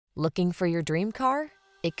Looking for your dream car?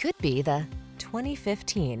 It could be the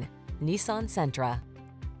 2015 Nissan Sentra.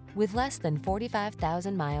 With less than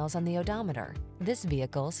 45,000 miles on the odometer, this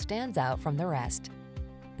vehicle stands out from the rest.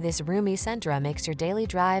 This roomy Sentra makes your daily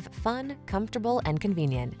drive fun, comfortable, and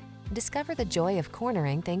convenient. Discover the joy of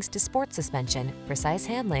cornering thanks to sport suspension, precise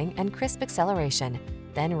handling, and crisp acceleration.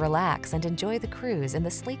 Then relax and enjoy the cruise in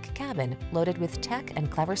the sleek cabin loaded with tech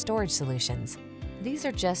and clever storage solutions. These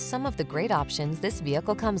are just some of the great options this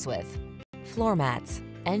vehicle comes with: floor mats,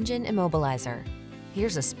 engine immobilizer.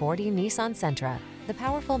 Here's a sporty Nissan Sentra, the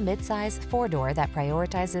powerful midsize four-door that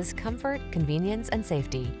prioritizes comfort, convenience, and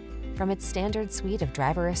safety. From its standard suite of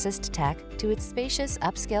driver assist tech to its spacious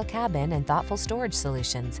upscale cabin and thoughtful storage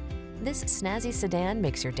solutions, this snazzy sedan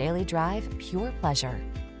makes your daily drive pure pleasure.